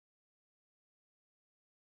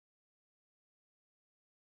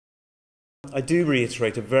I do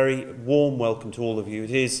reiterate a very warm welcome to all of you.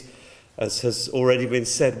 It is, as has already been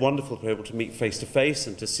said, wonderful to be able to meet face to face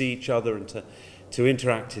and to see each other and to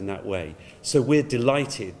interact in that way. So we're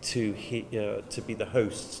delighted to be the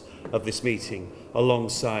hosts of this meeting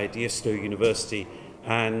alongside Diosto University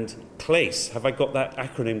and CLACE. Have I got that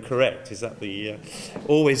acronym correct? Is that the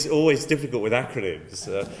always difficult with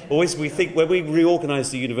acronyms? Always we think when we reorganise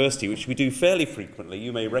the university, which we do fairly frequently,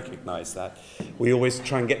 you may recognise that, we always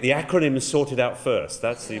try and get the acronyms sorted out first.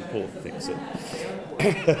 That's the important thing. So.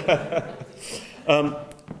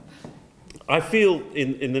 I feel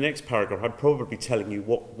in the next paragraph I'm probably telling you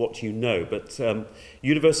what you know, but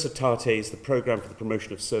Universitate is the programme for the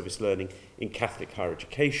promotion of service learning in Catholic higher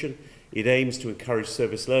education. It aims to encourage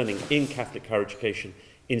service learning in Catholic higher education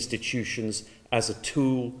institutions as a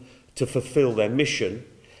tool to fulfil their mission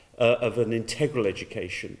of an integral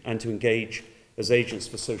education and to engage as agents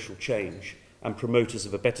for social change and promoters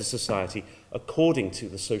of a better society according to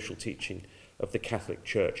the social teaching of the Catholic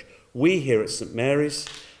Church. We here at St Mary's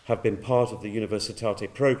have been part of the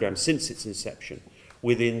Universitate programme since its inception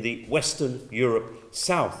within the Western Europe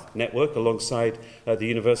South network alongside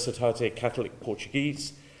the Universitate Catholic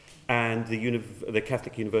Portuguese and the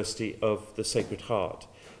Catholic University of the Sacred Heart,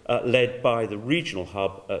 led by the regional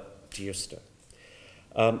hub at Diosto.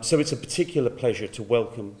 So it's a particular pleasure to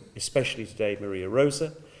welcome, especially today, Maria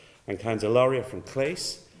Rosa and Candelaria from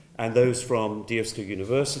CLACE and those from Diosto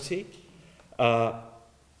University.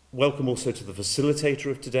 Welcome also to the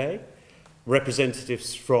facilitator of today,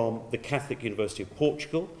 representatives from the Catholic University of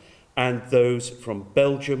Portugal and those from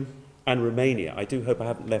Belgium and Romania. I do hope I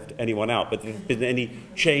haven't left anyone out, but if there's been any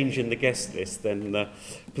change in the guest list, then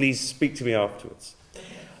please speak to me afterwards.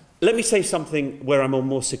 Let me say something where I'm on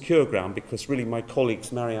more secure ground, because really my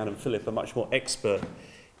colleagues, Marianne and Philip, are much more expert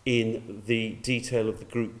in the detail of the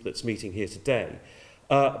group that's meeting here today.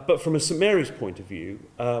 But from a St Mary's point of view,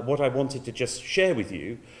 what I wanted to just share with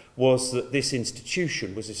you was that this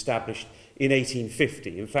institution was established in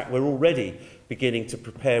 1850. In fact, we're already beginning to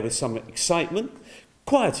prepare with some excitement,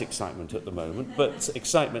 quiet excitement at the moment, but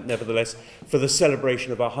excitement nevertheless, for the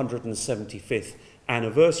celebration of our 175th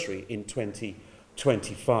anniversary in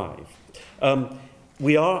 2025.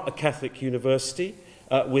 We are a Catholic university.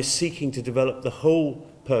 We're seeking to develop the whole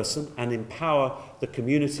person and empower the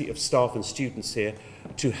community of staff and students here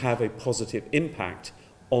to have a positive impact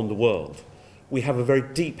on the world. We have a very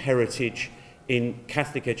deep heritage in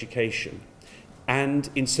Catholic education and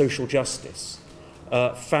in social justice,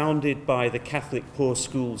 founded by the Catholic Poor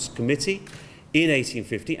Schools Committee in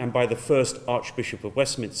 1850 and by the first Archbishop of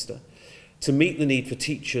Westminster to meet the need for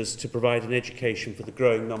teachers to provide an education for the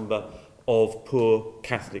growing number of poor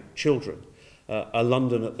Catholic children. A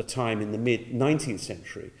London at the time in the mid-19th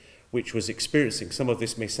century, which was experiencing, some of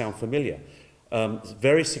this may sound familiar,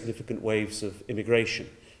 very significant waves of immigration.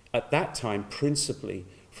 At that time, principally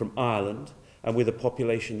from Ireland, and with a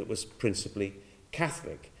population that was principally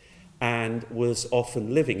Catholic, and was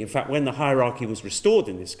often living. In fact, when the hierarchy was restored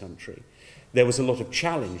in this country, there was a lot of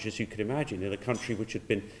challenge, as you could imagine, in a country which had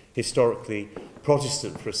been historically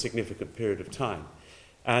Protestant for a significant period of time.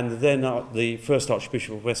 And then the first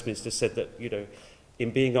Archbishop of Westminster said that, you know,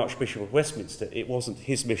 in being Archbishop of Westminster, it wasn't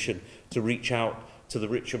his mission to reach out to the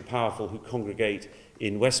rich and powerful who congregate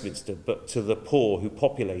in Westminster, but to the poor who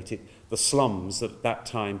populated the slums that at that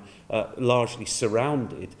time largely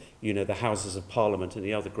surrounded, you know, the Houses of Parliament and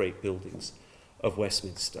the other great buildings of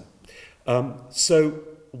Westminster. So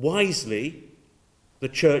wisely, the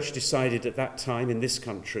Church decided at that time in this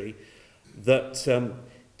country that,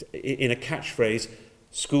 in a catchphrase,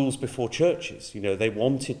 schools before churches. You know, they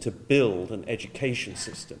wanted to build an education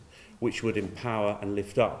system which would empower and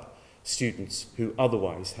lift up students who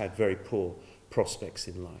otherwise had very poor prospects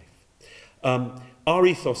in life. Our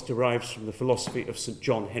ethos derives from the philosophy of St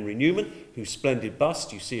John Henry Newman, whose splendid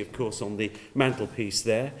bust you see, of course, on the mantelpiece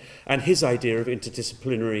there, and his idea of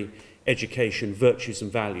interdisciplinary education, virtues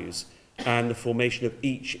and values, and the formation of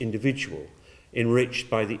each individual, enriched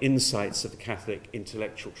by the insights of the Catholic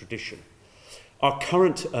intellectual tradition. Our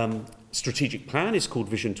current strategic plan is called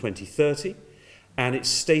Vision 2030, and it's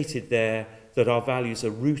stated there that our values are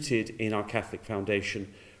rooted in our Catholic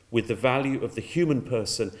foundation with the value of the human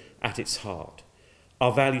person at its heart.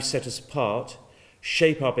 Our values set us apart,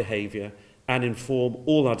 shape our behaviour, and inform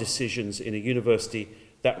all our decisions in a university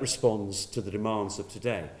that responds to the demands of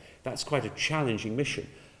today. That's quite a challenging mission.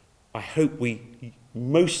 I hope we,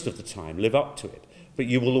 most of the time, live up to it. But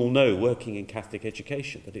you will all know, working in Catholic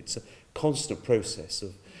education, that it's a constant process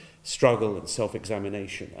of struggle and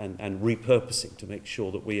self-examination and repurposing to make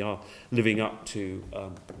sure that we are living up to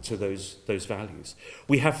those values.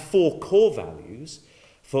 We have 4 core values,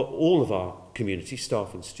 for all of our community,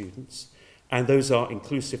 staff and students, and those are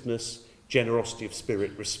inclusiveness, generosity of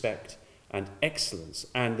spirit, respect, and excellence.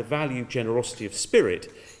 And the value generosity of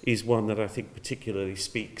spirit is one that I think particularly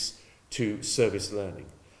speaks to service learning.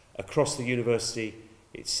 Across the university,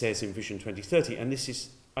 it says in Vision 2030, and this is,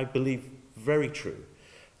 I believe, very true,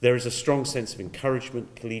 there is a strong sense of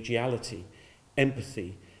encouragement, collegiality,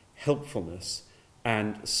 empathy, helpfulness,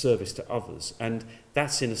 and service to others. And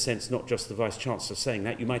that's, in a sense, not just the Vice-Chancellor saying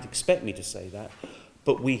that. You might expect me to say that,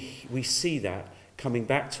 but we see that coming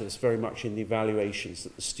back to us very much in the evaluations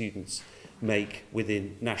that the students make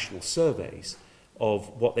within national surveys of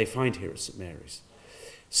what they find here at St Mary's.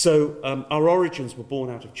 So our origins were born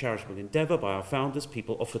out of charitable endeavour by our founders.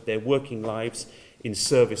 People offered their working lives in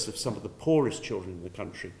service of some of the poorest children in the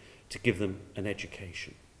country to give them an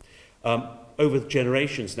education. Over the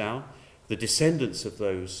generations now, the descendants of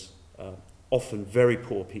those often very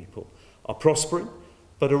poor people are prospering,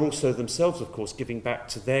 but are also themselves, of course, giving back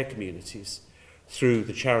to their communities through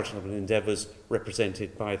the charitable endeavours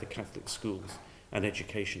represented by the Catholic schools and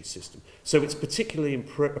education system. So it's particularly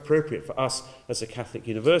appropriate for us as a Catholic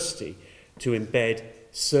university to embed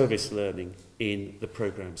service learning in the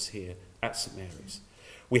programmes here at St Mary's.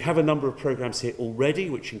 We have a number of programmes here already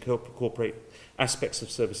which incorporate aspects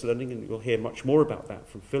of service learning, and you'll hear much more about that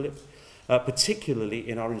from Philip, particularly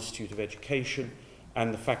in our Institute of Education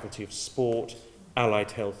and the Faculty of Sport,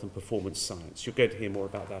 Allied Health and Performance Science. You're going to hear more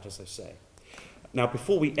about that, as I say. Now,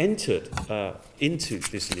 before we entered into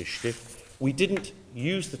this initiative, we didn't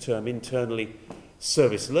use the term internally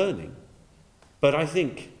service learning, but I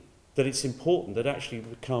think that it's important that actually we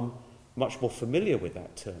become much more familiar with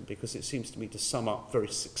that term, because it seems to me to sum up very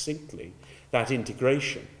succinctly that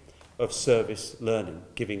integration of service learning,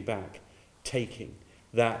 giving back, taking,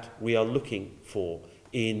 that we are looking for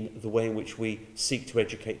in the way in which we seek to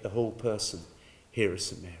educate the whole person here at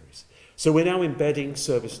St Mary's. So we're now embedding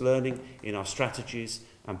service learning in our strategies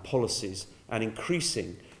and policies and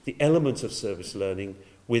increasing the element of service learning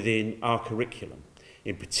within our curriculum.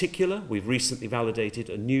 In particular, we've recently validated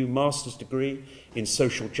a new master's degree in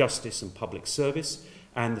social justice and public service,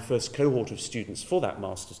 and the first cohort of students for that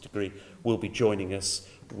master's degree will be joining us,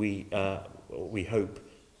 we hope,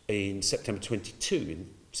 in September 22, in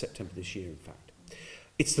September this year, in fact.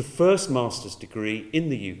 It's the first master's degree in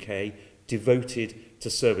the UK devoted to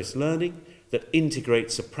service learning that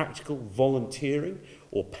integrates a practical volunteering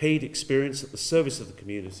or paid experience at the service of the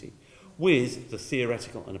community with the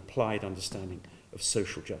theoretical and applied understanding of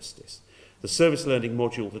social justice. The service learning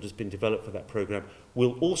module that has been developed for that programme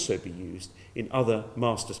will also be used in other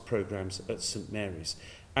master's programmes at St Mary's.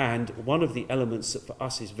 And one of the elements that for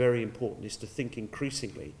us is very important is to think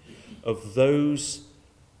increasingly of those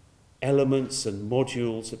elements and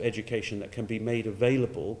modules of education that can be made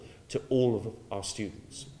available to all of our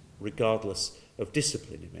students, regardless of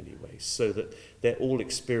discipline in many ways, so that they're all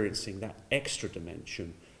experiencing that extra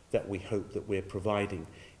dimension that we hope that we're providing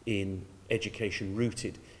in education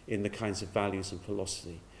rooted in the kinds of values and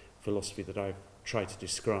philosophy that I've tried to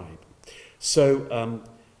describe. So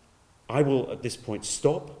I will at this point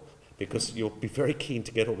stop, because you'll be very keen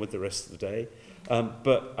to get on with the rest of the day.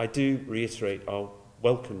 But I do reiterate our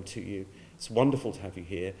welcome to you. It's wonderful to have you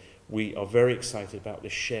here. We are very excited about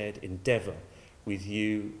this shared endeavour with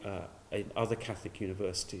you in other Catholic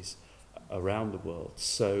universities around the world.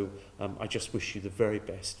 So I just wish you the very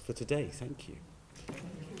best for today. Thank you.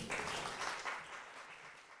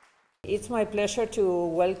 It's my pleasure to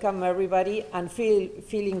welcome everybody and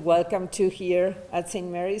feeling welcome to here at St.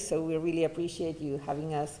 Mary's. So we really appreciate you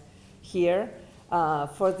having us here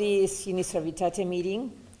for this Uniservitate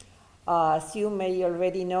meeting. As you may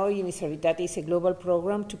already know, Uniservitate is a global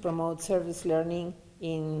program to promote service learning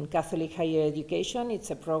in Catholic higher education. It's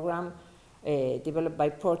a program developed by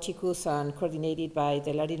Porticus and coordinated by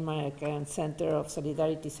the Latin American Center of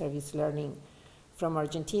Solidarity Service Learning from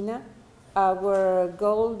Argentina. Our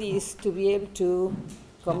goal is to be able to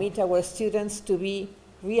commit our students to be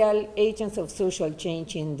real agents of social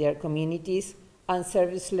change in their communities, and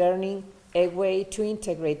service learning a way to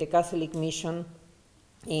integrate the Catholic mission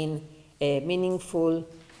in a meaningful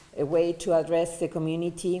way to address the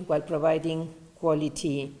community while providing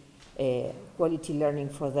quality learning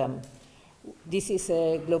for them. This is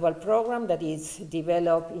a global program that is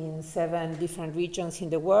developed in 7 different regions in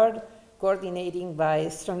the world, coordinating by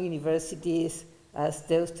strong universities as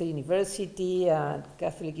Deusto University and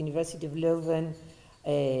Catholic University of Leuven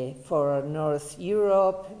for North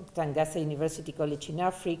Europe, Tangasa University College in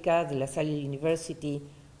Africa, the La Salle University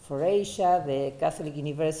for Asia, the Catholic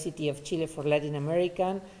University of Chile for Latin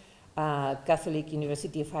American, Catholic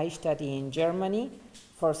University of Eichstätt in Germany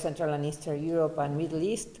for Central and Eastern Europe and Middle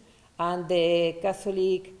East, and the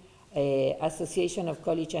Catholic Association of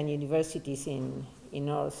Colleges and Universities in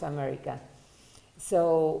North America.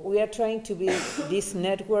 So we are trying to build this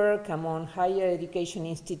network among higher education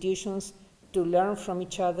institutions to learn from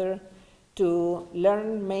each other, to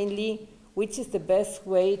learn mainly which is the best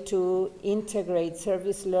way to integrate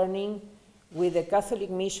service learning with the Catholic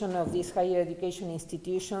mission of these higher education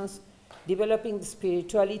institutions, developing the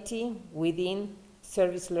spirituality within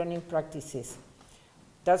service learning practices.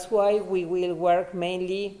 That's why we will work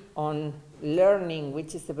mainly on learning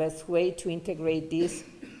which is the best way to integrate this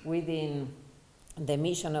within the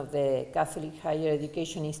mission of the Catholic higher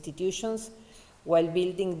education institutions, while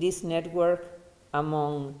building this network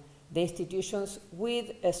among the institutions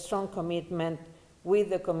with a strong commitment with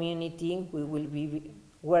the community. We will be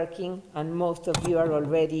working, and most of you are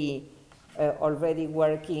already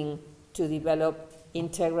working to develop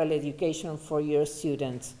integral education for your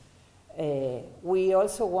students. We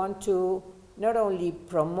also want to not only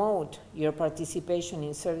promote your participation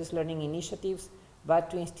in service learning initiatives,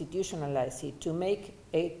 but to institutionalize it, to make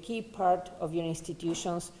a key part of your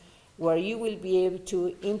institutions where you will be able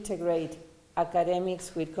to integrate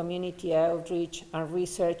academics with community outreach and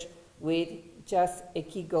research with just a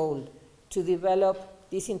key goal, to develop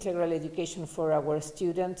this integral education for our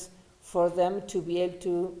students, for them to be able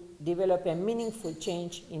to develop a meaningful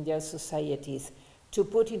change in their societies, to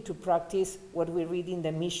put into practice what we read in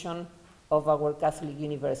the mission of our Catholic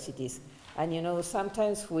universities. And you know,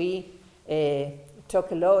 sometimes we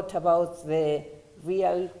talk a lot about the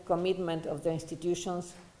real commitment of the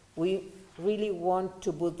institutions. We really want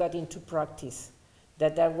to put that into practice,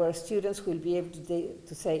 that our students will be able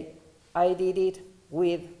to say, I did it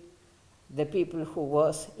with the people who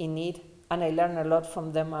was in need, and I learned a lot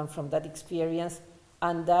from them and from that experience,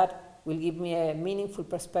 and that will give me a meaningful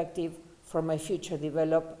perspective for my future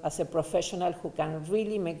develop as a professional who can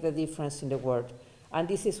really make the difference in the world. And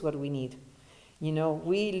this is what we need. You know,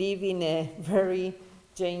 we live in a very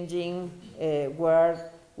changing world.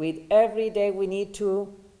 With every day we need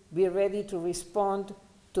to be ready to respond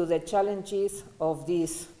to the challenges of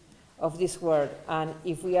this world. And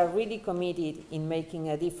if we are really committed in making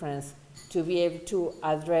a difference, to be able to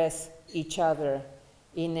address each other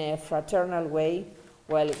in a fraternal way,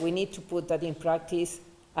 well, we need to put that in practice,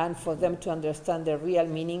 and for them to understand the real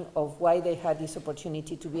meaning of why they had this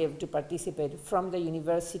opportunity to be able to participate from the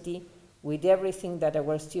university with everything that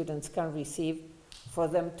our students can receive, for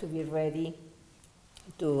them to be ready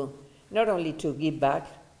to not only to give back,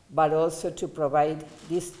 but also to provide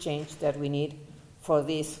this change that we need for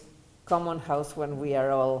this common house when we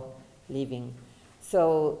are all living.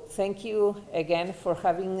 So thank you again for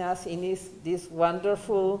having us in this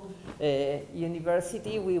wonderful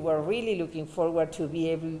university. We were really looking forward to be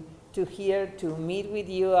able to meet with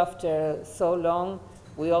you after so long.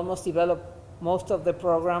 We almost developed most of the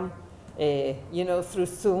program, you know, through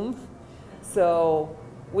Zoom. So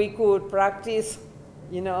we could practice,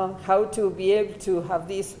 you know, how to be able to have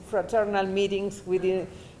these fraternal meetings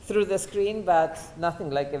through the screen, but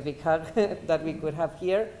nothing like a big hug that we could have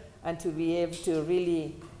here, and to be able to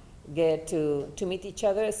really get to meet each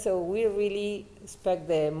other. So we really expect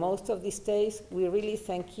the most of these days. We really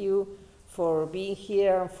thank you for being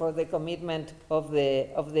here and for the commitment of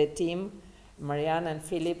the team, Marianne and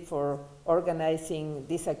Philip, for organizing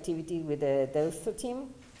this activity with the Deusto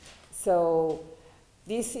team. So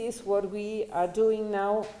this is what we are doing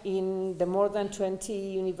now in the more than 20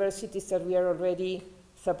 universities that we are already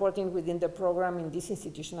supporting within the program in this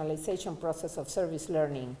institutionalization process of service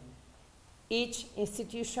learning. Each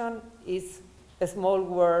institution is a small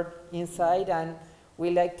world inside, and we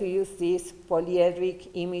like to use this polyedric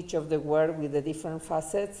image of the world with the different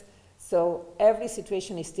facets. So every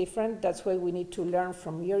situation is different. That's why we need to learn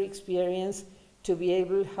from your experience to be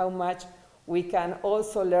able how much we can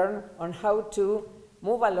also learn on how to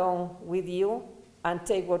move along with you and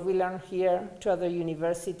take what we learn here to other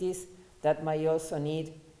universities that might also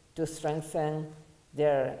need to strengthen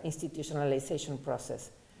their institutionalization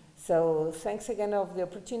process. So thanks again for the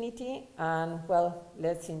opportunity, and well,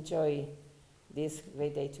 let's enjoy this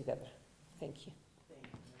great day together. Thank you.